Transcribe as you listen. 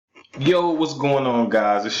Yo, what's going on,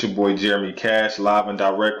 guys? It's your boy Jeremy Cash, live and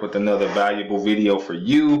direct with another valuable video for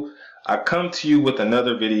you. I come to you with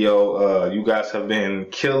another video. You guys have been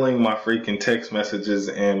killing my freaking text messages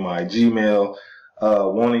and my Gmail,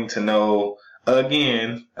 wanting to know,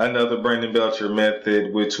 again, another Brandon Belcher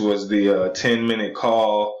method, which was the 10-minute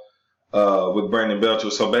call with Brandon Belcher.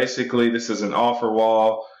 So basically, this is an offer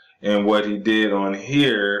wall, and what he did on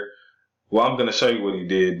here. Well, I'm going to show you what he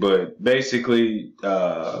did, but basically,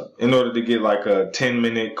 in order to get like a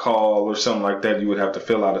 10-minute call or something like that, you would have to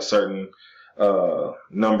fill out a certain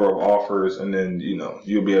number of offers, and then,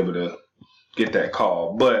 you'll be able to get that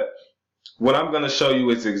call. But what I'm going to show you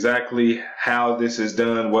is exactly how this is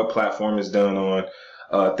done, what platform is done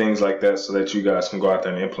on, things like that, so that you guys can go out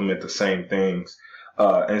there and implement the same things.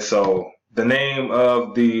 And so the name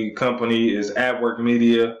of the company is AdWork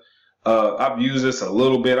Media. I've used this a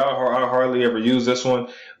little bit. I hardly ever use this one,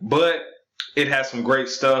 but it has some great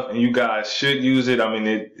stuff, and you guys should use it. I mean,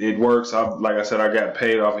 it works. Like I said, I got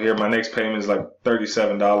paid off of here. My next payment is like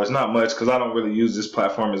 $37. Not much, because I don't really use this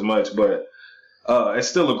platform as much, but it's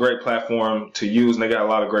still a great platform to use, and they got a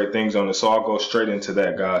lot of great things on it. So I'll go straight into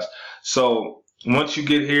that, guys. So once you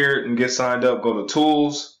get here and get signed up, go to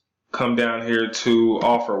Tools, come down here to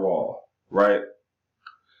Offer Wall, right?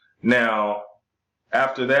 Now,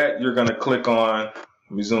 after that, you're going to click on, let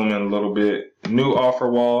me zoom in a little bit, New Offer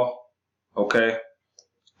Wall, okay?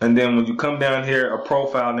 And then when you come down here, a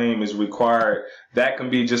profile name is required. That can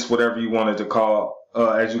be just whatever you wanted to call.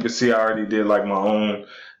 As you can see, I already did like my own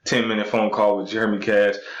 10-minute phone call with Jeremy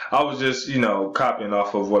Cash. I was just, copying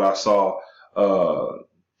off of what I saw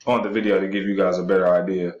on the video to give you guys a better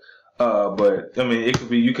idea. But, I mean, it could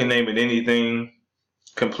be, you can name it anything,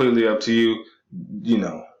 completely up to you,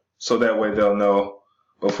 so that way they'll know.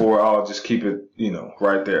 Before, I'll just keep it,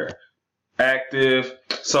 right there. Active.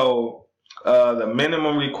 So the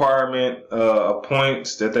minimum requirement of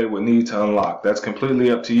points that they would need to unlock, that's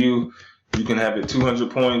completely up to you. You can have it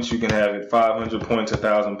 200 points. You can have it 500 points,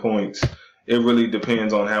 1,000 points. It really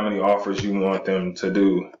depends on how many offers you want them to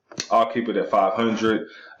do. I'll keep it at 500.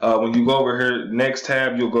 When you go over here, next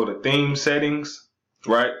tab, you'll go to theme settings,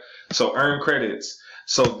 right? So earn credits.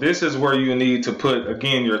 So this is where you need to put,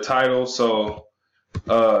 again, your title. So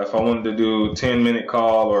if I wanted to do 10-minute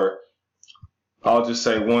call, or I'll just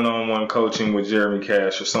say one-on-one coaching with Jeremy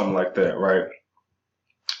Cash or something like that, right?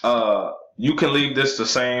 You can leave this the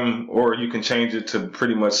same, or you can change it to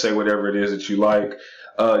pretty much say whatever it is that you like.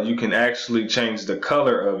 You can actually change the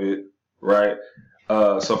color of it, right?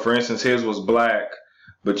 So for instance, his was black,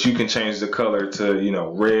 but you can change the color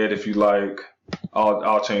to, red if you like.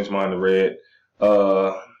 I'll change mine to red.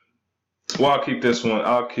 Well, I'll keep this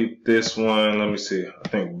one. Let me see. I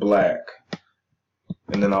think black.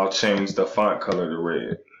 And then I'll change the font color to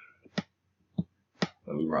red.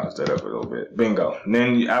 Let me rise that up a little bit. Bingo. And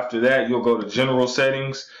then after that, you'll go to general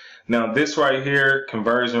settings. Now this right here,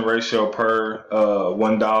 conversion ratio per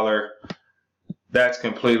 $1. That's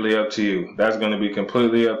completely up to you. That's going to be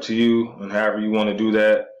completely up to you, and however you want to do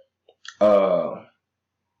that.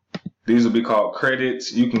 These will be called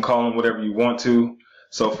credits. You can call them whatever you want to.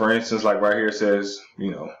 So for instance, like right here it says,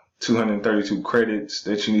 232 credits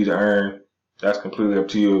that you need to earn. That's completely up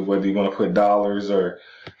to you, whether you want to put dollars or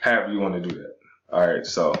however you want to do that. All right,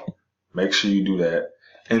 so make sure you do that.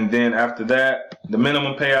 And then after that, the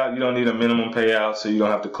minimum payout, you don't need a minimum payout, so you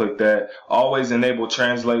don't have to click that. Always enable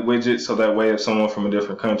translate widget, so that way if someone from a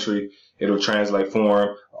different country, it'll translate for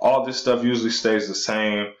them. All this stuff usually stays the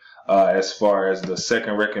same. As far as the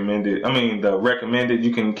second recommended, the recommended,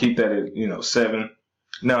 you can keep that at, 7.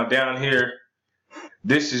 Now down here,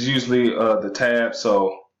 this is usually the tab,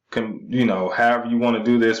 so however you want to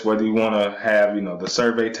do this, whether you want to have, the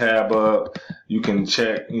survey tab up, you can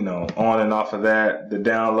check, on and off of that. The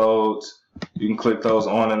downloads, you can click those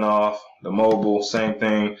on and off. The mobile, same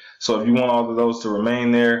thing. So if you want all of those to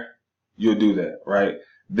remain there, you'll do that, right?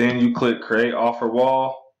 Then you click create offer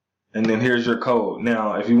wall, and then here's your code.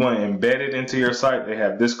 Now, if you want to embed it into your site, they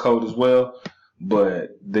have this code as well.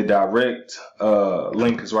 But the direct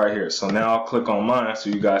link is right here. So now I'll click on mine so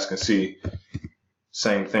you guys can see.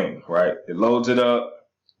 Same thing, right? It loads it up.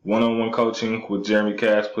 One-on-one coaching with Jeremy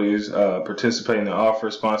Cash. Please participate in the offer.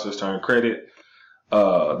 Sponsors to earn credit.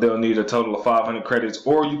 They'll need a total of 500 credits,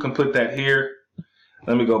 or you can put that here.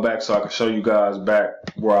 Let me go back so I can show you guys back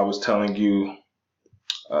where I was telling you.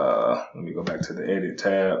 Let me go back to the edit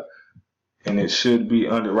tab, and it should be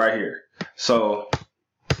under right here. So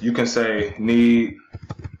you can say need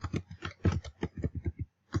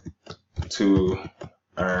to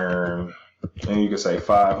earn, and you can say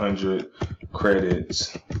 500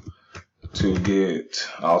 credits to get,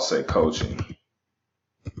 I'll say coaching.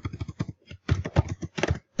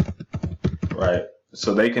 right?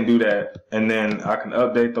 So they can do that, and then I can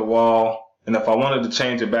update the wall. And if I wanted to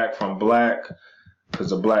change it back from black,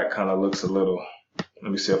 because the black kind of looks a little,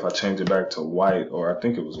 let me see if I change it back to white, or I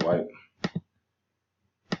think it was white.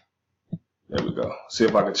 There we go. See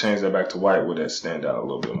if I can change that back to white. Would that stand out a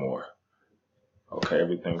little bit more? Okay,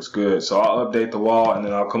 everything's good. So I'll update the wall, and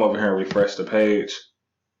then I'll come over here and refresh the page.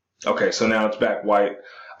 Okay, so now it's back white.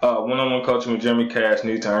 One-on-one coaching with Jeremy Cash,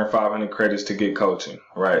 need to earn 500 credits to get coaching,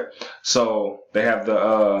 right? So they have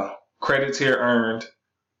the credits here earned,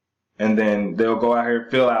 and then they'll go out here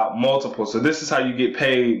and fill out multiple. So this is how you get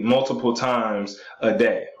paid multiple times a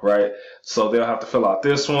day, right? So they'll have to fill out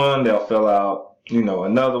this one, they'll fill out, you know,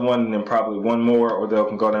 another one, and then probably one more, or they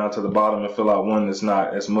can go down to the bottom and fill out one that's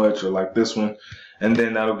not as much, or like this one, and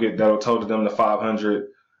then that'll total them to 500.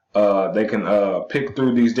 They can pick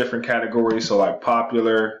through these different categories. So like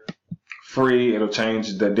popular, free, it'll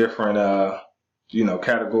change the different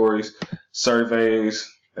categories.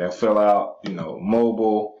 Surveys, they'll fill out,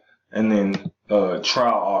 mobile, and then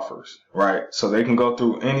trial offers, right? So they can go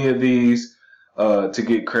through any of these to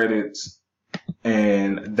get credits,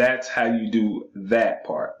 and that's how you do that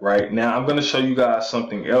part, right? Now I'm going to show you guys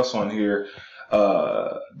something else on here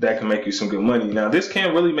that can make you some good money. Now, this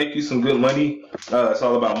can't really make you some good money. It's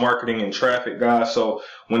all about marketing and traffic, guys. So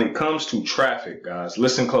when it comes to traffic, guys,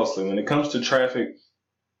 listen closely. When it comes to traffic,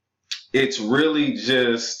 it's really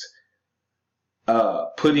just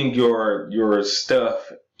putting your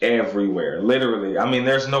stuff everywhere. Literally. I mean,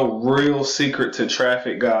 there's no real secret to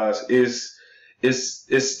traffic, guys. It's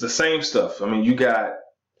the same stuff. I mean, you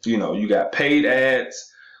got paid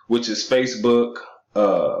ads, which is Facebook,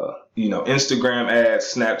 Instagram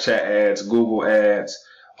ads, Snapchat ads, Google ads,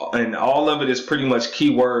 and all of it is pretty much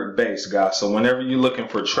keyword based, guys. So whenever you're looking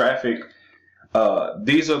for traffic,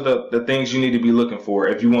 these are the things you need to be looking for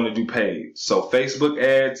if you want to do paid. So Facebook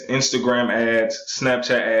ads, Instagram ads,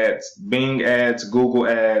 Snapchat ads, Bing ads, Google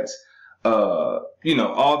ads,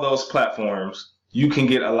 all those platforms, you can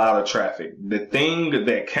get a lot of traffic. The thing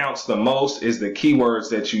that counts the most is the keywords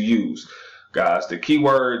that you use, guys. The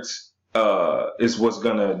keywords is what's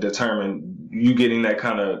going to determine you getting that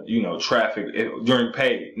kind of, traffic during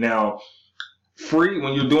paid. Now,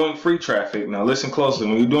 when you're doing free traffic, now listen closely,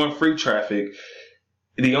 when you're doing free traffic,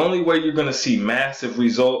 the only way you're going to see massive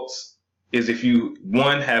results is if you,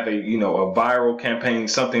 one, have a viral campaign,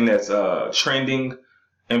 something that's trending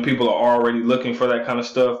and people are already looking for that kind of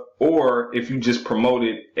stuff, or if you just promote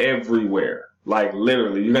it everywhere. Like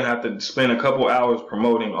literally, you're going to have to spend a couple hours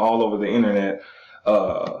promoting all over the internet.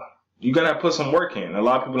 You're going to have to put some work in. A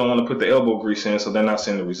lot of people don't want to put the elbow grease in, so they're not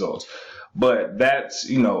seeing the results. But that's,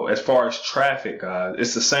 as far as traffic, guys,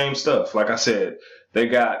 it's the same stuff. Like I said, they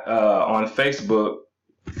got on Facebook,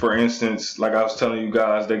 for instance, like I was telling you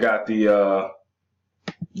guys, they got the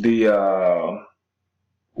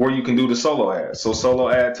where you can do the solo ads. So solo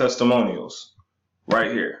ad testimonials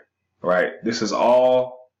right here, right? This is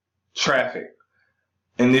all traffic.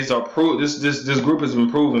 And these are this group has been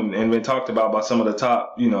proven and been talked about by some of the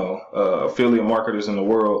top, affiliate marketers in the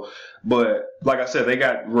world. But like I said, they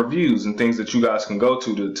got reviews and things that you guys can go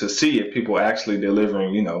to see if people are actually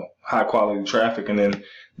delivering, high quality traffic. And then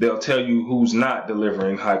they'll tell you who's not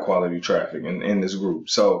delivering high quality traffic in this group.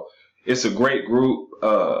 So it's a great group.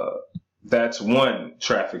 That's one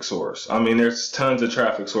traffic source. I mean, there's tons of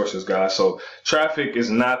traffic sources, guys. So traffic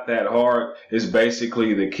is not that hard. It's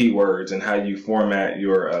basically the keywords and how you format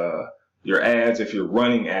your ads if you're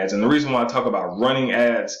running ads. And the reason why I talk about running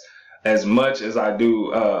ads as much as I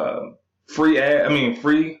do free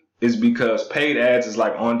is because paid ads is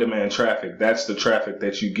like on-demand traffic. That's the traffic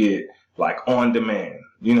that you get like on demand.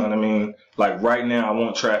 You know what I mean? Like right now, I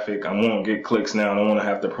want traffic. I won't get clicks now. I don't want to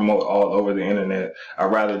have to promote all over the internet.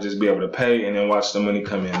 I'd rather just be able to pay and then watch the money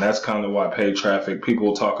come in. That's kind of why paid traffic,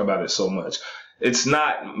 people talk about it so much. It's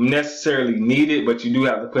not necessarily needed, but you do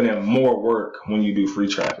have to put in more work when you do free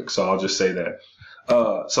traffic. So I'll just say that.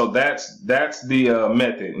 So that's the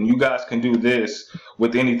method, and you guys can do this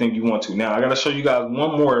with anything you want to. Now I got to show you guys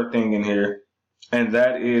one more thing in here, and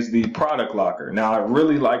that is the product locker. Now I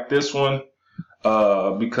really like this one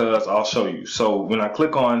because I'll show you. So when I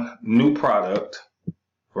click on new product,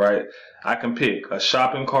 right, I can pick a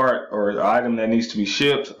shopping cart or an item that needs to be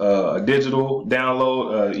shipped, a digital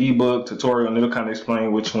download, ebook, tutorial, and it'll kind of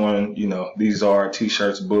explain which one, these are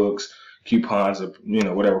t-shirts, books, coupons, of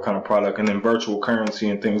whatever kind of product, and then virtual currency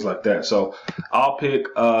and things like that. So I'll pick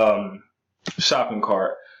shopping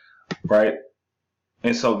cart, right?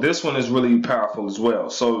 And so this one is really powerful as well.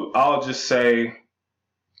 So I'll just say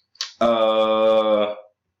I'll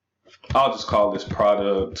just call this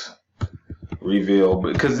product reveal,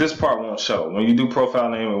 because this part won't show. When you do profile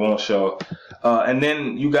name, it won't show. And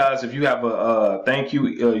then you guys, if you have a thank you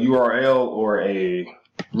URL or a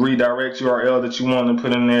redirect URL that you want to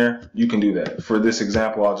put in there, you can do that. For this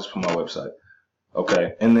example, I'll just put my website.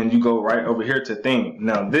 Okay, and then you go right over here to theme.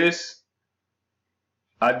 Now this,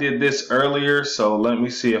 I did this earlier, so let me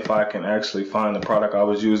see if I can actually find the product I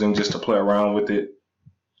was using just to play around with it.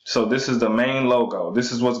 So this is the main logo.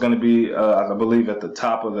 This is what's going to be, I believe, at the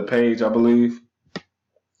top of the page, I believe.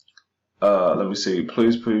 Let me see.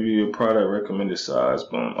 Please preview your product, recommended size.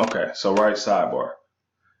 Boom. Okay, so right sidebar.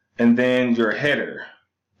 And then your header.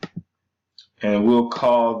 And we'll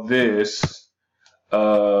call this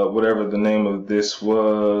whatever the name of this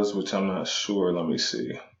was, which I'm not sure. Let me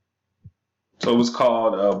see. So it was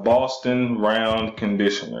called Boston Round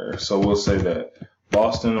Conditioner. So we'll say that.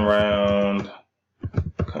 Boston Round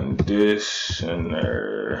Conditioner.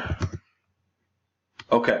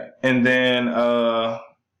 Okay. And then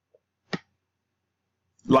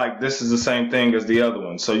like this is the same thing as the other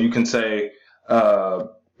one. So you can say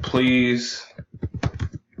please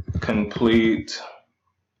complete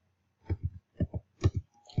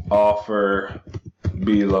offer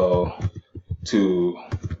below to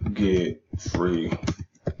get free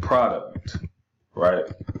product, right?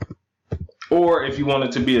 Or if you want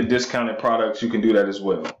it to be a discounted product, you can do that as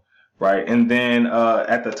well, right? And then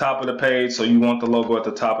at the top of the page, so you want the logo at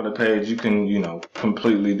the top of the page, you can, you know,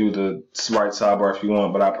 completely do the right sidebar if you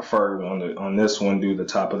want, but I prefer on this one, do the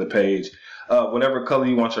top of the page. Whatever color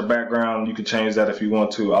you want your background, you can change that if you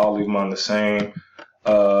want to. I'll leave mine the same.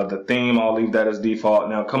 The theme, I'll leave that as default.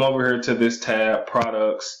 Now come over here to this tab,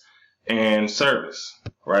 products and service,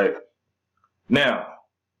 right? Now,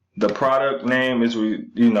 the product name is, we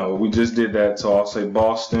just did that. So I'll say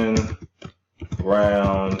Boston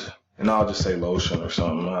Round, and I'll just say lotion or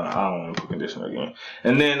something. I don't want to put conditioner again.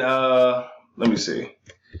 And then, let me see.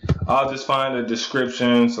 I'll just find a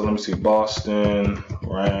description. So let me see, Boston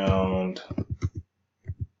Round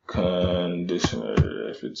Conditioner,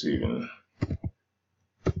 if it's even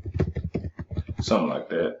something like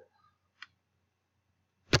that.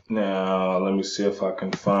 Now, let me see if I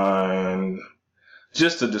can find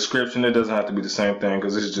just a description. It doesn't have to be the same thing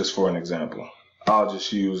because this is just for an example. I'll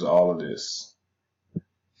just use all of this,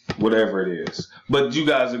 whatever it is. But you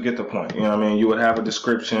guys will get the point. You know what I mean? You would have a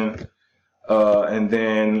description. And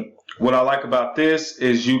then what I like about this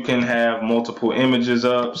is you can have multiple images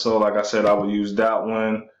up. So like I said, I would use that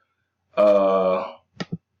one.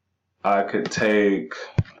 I could take,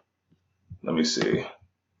 let me see.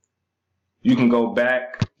 You can go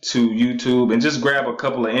back to YouTube and just grab a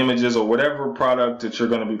couple of images or whatever product that you're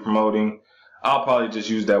going to be promoting. I'll probably just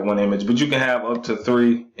use that one image, but you can have up to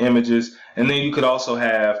 3 images. And then you could also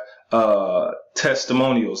have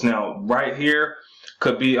testimonials. Now, right here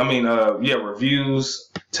could be, reviews,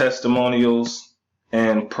 testimonials,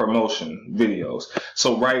 and promotion videos.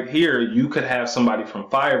 So right here, you could have somebody from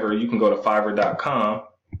Fiverr. You can go to Fiverr.com,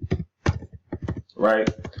 right?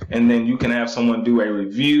 And then you can have someone do a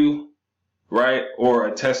review, right? Or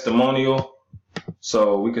a testimonial.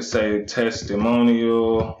 So we could say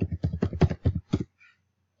testimonial.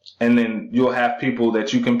 And then you'll have people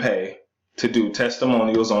that you can pay to do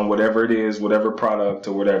testimonials on whatever it is, whatever product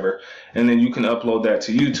or whatever. And then you can upload that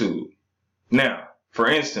to YouTube. Now, for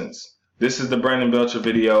instance, this is the Brandon Belcher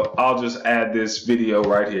video. I'll just add this video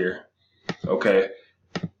right here. Okay.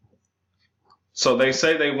 So they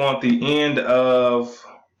say they want the end of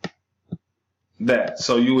that.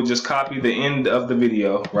 So you would just copy the end of the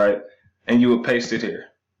video, right? And you would paste it here.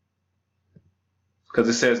 Because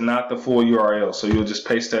it says not the full URL. So you'll just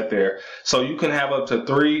paste that there. So you can have up to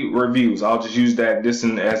 3 reviews. I'll just use that as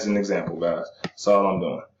an example, guys. That's all I'm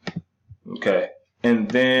doing. Okay. And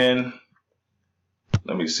then,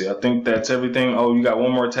 let me see. I think that's everything. Oh, you got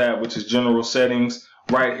one more tab, which is general settings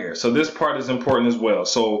right here. So this part is important as well.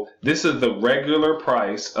 So this is the regular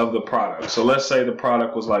price of the product. So let's say the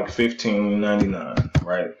product was like $15.99,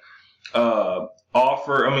 right?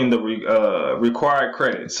 Required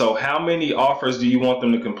credit. So how many offers do you want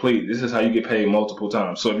them to complete? This is how you get paid multiple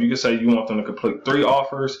times. So if you could say you want them to complete 3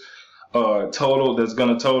 offers, total, that's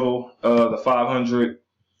going to total the 500,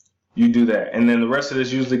 you do that. And then the rest of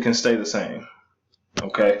this usually can stay the same.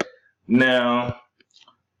 Okay. Now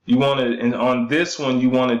you want to, and on this one, you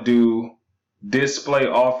want to do display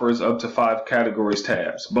offers up to 5 categories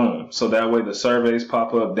tabs. Boom. So that way the surveys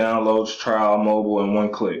pop up, downloads, trial, mobile, and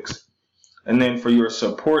 1 clicks. And then for your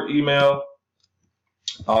support email,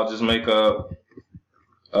 I'll just make up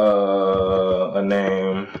a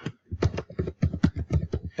name,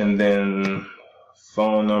 and then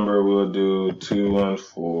phone number we'll do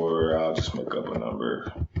 214. I'll just make up a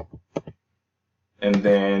number. And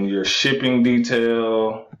then your shipping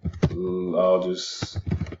detail, I'll just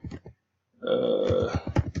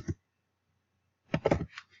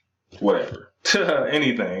whatever,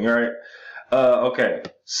 anything, right? Okay,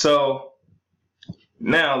 so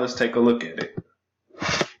now let's take a look at it.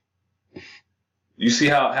 You see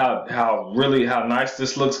how nice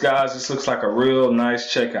this looks, guys? This looks like a real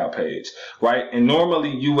nice checkout page, right? And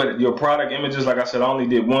normally you would, your product images, like I said, I only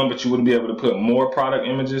did one, but you wouldn't be able to put more product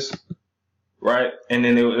images, right? And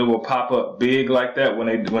then it will pop up big like that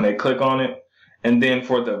when they click on it. And then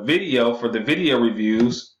for the video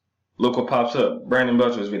reviews, look what pops up, Brandon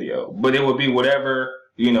Butcher's video. But it will be whatever,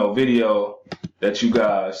 video that you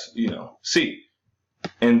guys, see.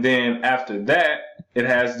 And then after that, it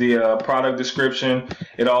has the product description.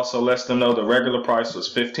 It also lets them know the regular price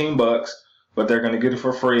was $15, but they're going to get it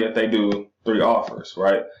for free if they do 3 offers,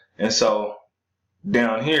 right? And so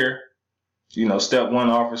down here, step 1,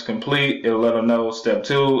 offers complete. It'll let them know step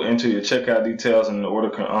 2, enter your checkout details and the order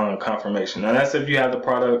confirmation. Now that's if you have the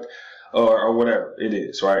product or whatever it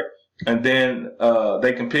is, right? And then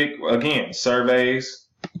they can pick, again, surveys,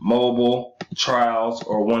 mobile, trials,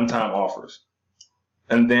 or one-time offers.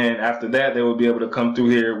 And then after that, they will be able to come through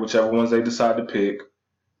here, whichever ones they decide to pick,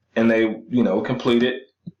 and they, complete it.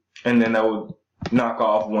 And then that would knock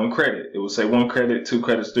off 1 credit. It will say 1 credit, 2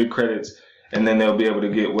 credits, 3 credits, and then they'll be able to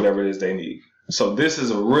get whatever it is they need. So this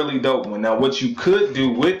is a really dope one. Now, what you could do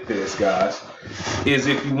with this, guys, is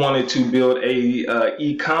if you wanted to build a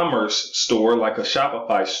e-commerce store, like a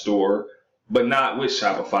Shopify store, but not with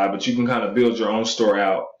Shopify, but you can kind of build your own store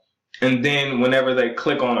out. And then whenever they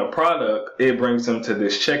click on a product, it brings them to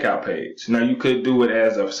this checkout page. Now, you could do it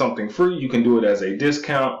as something free. You can do it as a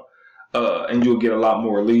discount, and you'll get a lot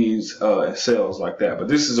more leads and sales like that. But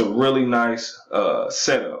this is a really nice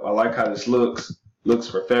setup. I like how this looks.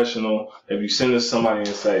 Looks professional. If you send this to somebody and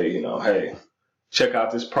say, hey, check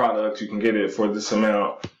out this product, you can get it for this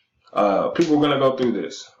amount. People are going to go through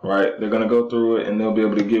this, right? They're going to go through it and they'll be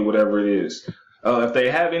able to get whatever it is. If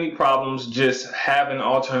they have any problems, just have an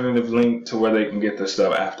alternative link to where they can get this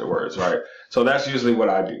stuff afterwards, right? So that's usually what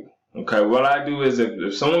I do. Okay, what I do is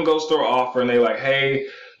if someone goes through an offer and they're like, hey,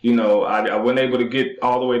 I wasn't able to get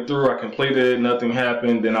all the way through, I completed it, nothing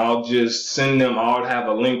happened, then I'll just send them, I'll have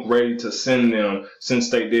a link ready to send them since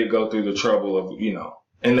they did go through the trouble of,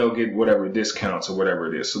 and they'll get whatever discounts or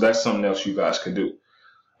whatever it is. So that's something else you guys could do.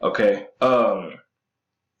 Okay.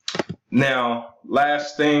 Now,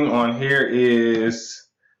 last thing on here is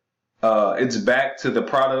it's back to the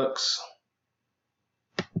products.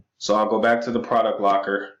 So I'll go back to the product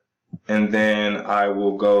locker and then I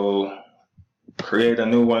will go create a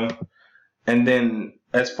new one. And then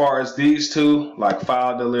as far as these two, like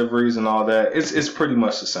file deliveries and all that, it's pretty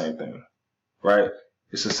much the same thing, right?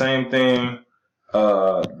 It's the same thing,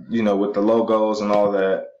 with the logos and all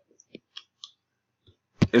that.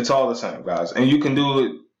 It's all the same, guys. And you can do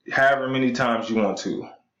it however many times you want to,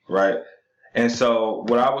 right? And so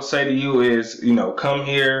what I would say to you is, come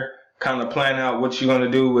here, kind of plan out what you're going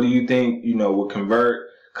to do. What do you think, will convert?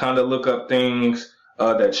 Kind of look up things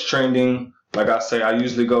that's trending. Like I say, I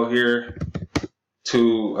usually go here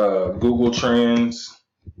to Google Trends.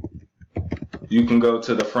 You can go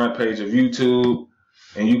to the front page of YouTube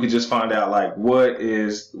and you can just find out like what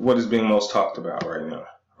is being most talked about right now,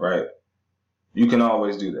 right? You can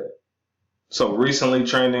always do that. So recently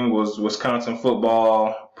trending was Wisconsin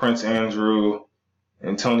football, Prince Andrew,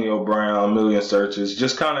 Antonio Brown, million searches.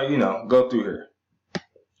 Just kind of, go through here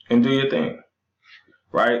and do your thing,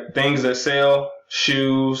 right? Things that sell,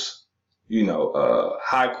 shoes,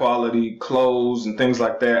 high quality clothes and things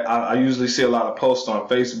like that. I usually see a lot of posts on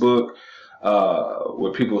Facebook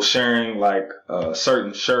with people sharing like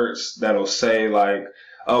certain shirts that'll say like,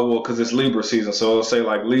 oh, well, because it's Libra season. So it'll say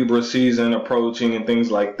like Libra season approaching and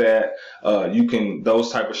things like that.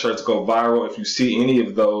 Those type of shirts go viral. If you see any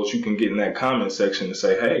of those, you can get in that comment section and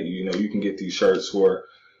say, hey, you can get these shirts for,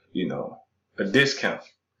 a discount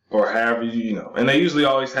or however, and they usually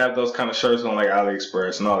always have those kind of shirts on like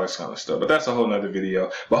AliExpress and all that kind of stuff. But that's a whole nother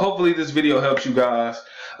video. But hopefully this video helps you guys.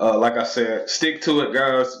 Like I said, stick to it,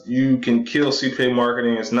 guys. You can kill CPA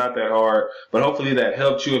marketing. It's not that hard, but hopefully that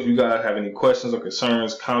helped you. If you guys have any questions or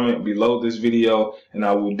concerns, comment below this video, and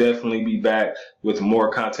I will definitely be back with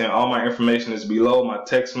more content. All my information is below.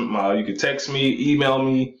 You can text me, email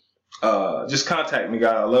me, just contact me,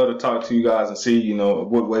 guys. I love to talk to you guys and see,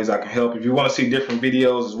 what ways I can help. If you want to see different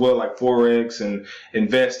videos as well, like Forex and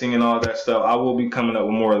investing and all that stuff, I will be coming up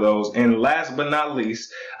with more of those. And last but not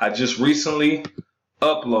least, I just recently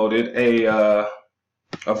uploaded a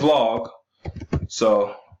vlog,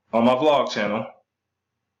 so on my vlog channel,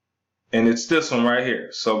 and it's this one right here.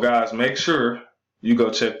 So guys, make sure you go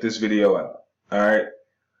check this video out. All right,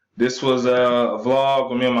 This was a vlog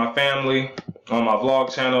with me and my family on my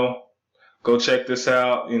vlog channel. Go check this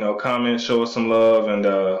out. You know, comment, show us some love, and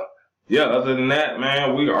yeah. Other than that,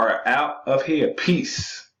 man, we are out of here.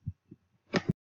 Peace.